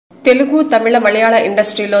తెలుగు, తమిళ, మలయాళ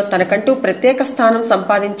ఇండస్ట్రీలో తనకంటూ ప్రత్యేక స్థానం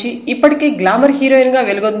సంపాదించి ఇప్పటికీ గ్లామర్ హీరోయిన్ గా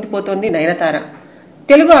వెలుగొందిపోతోంది నయనతార.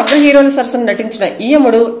 తెలుగు అగ్ర హీరోల సరసన నటించిన ఈ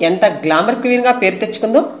అమ్మడు ఎంత గ్లామర్ క్వీన్ గా పేరు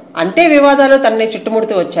తెచ్చుకుందో అంతే వివాదాలు తనని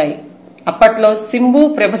చుట్టుముడుతూ వచ్చాయి. అప్పట్లో సింబు,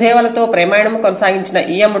 ప్రభుదేవలతో ప్రేమాయణం కొనసాగించిన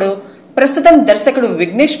ఈ అమ్మడు ప్రస్తుతం దర్శకుడు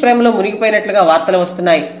విఘ్నేష్ ప్రేమలో మునిగిపోయినట్లుగా వార్తలు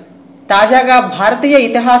వస్తున్నాయి. తాజాగా భారతీయ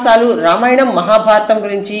ఇతిహాసాలు, రామాయణం, మహాభారతం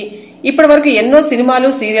గురించి ఇప్పటి వరకు ఎన్నో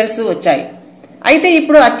సినిమాలు, సీరియల్స్ వచ్చాయి. అయితే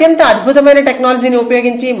ఇప్పుడు అత్యంత అద్భుతమైన టెక్నాలజీని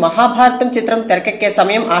ఉపయోగించి మహాభారతం చిత్రం తెరకెక్కే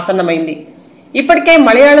సమయం ఆసన్నమైంది. ఇప్పటికే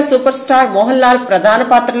మలయాళ సూపర్ స్టార్ మోహన్ లాల్ ప్రధాన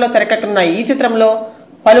పాత్రలో తెరకెక్కనున్న ఈ చిత్రంలో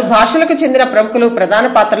పలు భాషలకు చెందిన ప్రముఖులు ప్రధాన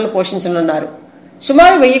పాత్రలు పోషించనున్నారు.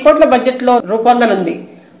 సుమారు 1000 కోట్ల బడ్జెట్ లో రూపొందనుంది.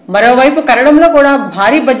 మరోవైపు కన్నడంలో కూడా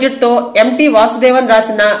భారీ బడ్జెట్ తో M.T.Vasudevan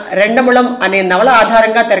రాసిన రెండముళం అనే నవల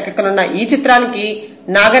ఆధారంగా తెరకెక్కనున్న ఈ చిత్రానికి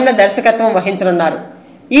నాగన్న దర్శకత్వం వహించనున్నారు.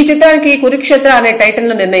 ఈ చిత్రానికి కురుక్షేత్ర అనే టైటిల్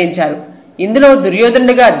ను నిర్ణయించారు. ఇందులో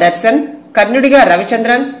దుర్యోధనుడిగా దర్శన్, కర్ణుడిగా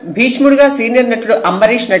రవిచంద్రన్, భీష్ముడిగా సీనియర్ నటుడు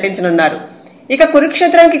అంబరీష్ నటించనున్నారు. ఇక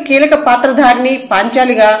కురుక్షేత్రానికి కీలక పాత్రధారిని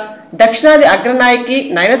పాంచాలిగా దక్షిణాది అగ్రనాయకి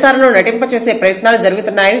నయనతారను నటింపచేసే ప్రయత్నాలు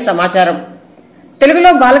జరుగుతున్నాయని సమాచారం. తెలుగులో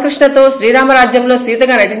బాలకృష్ణతో శ్రీరామ రాజ్యంలో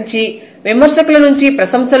సీతగా నటించి విమర్శకుల నుంచి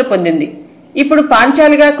ప్రశంసలు పొందింది. ఇప్పుడు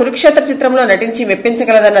పాంచాలిగా కురుక్షేత్ర చిత్రంలో నటించి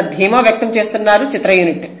మెప్పించగలదన్న ధీమా వ్యక్తం చేస్తున్నారు చిత్ర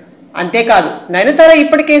యూనిట్. అంతేకాదు, నయనతార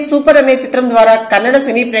ఇప్పటికే సూపర్ అనే చిత్రం ద్వారా కన్నడ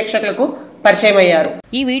సినీ ప్రేక్షకులకు పరిచయమయ్యారు.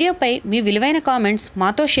 ఈ వీడియోపై మీ విలువైన కామెంట్స్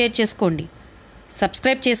మాతో షేర్ చేసుకోండి.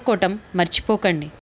 సబ్స్క్రైబ్ చేసుకోవటం మర్చిపోకండి.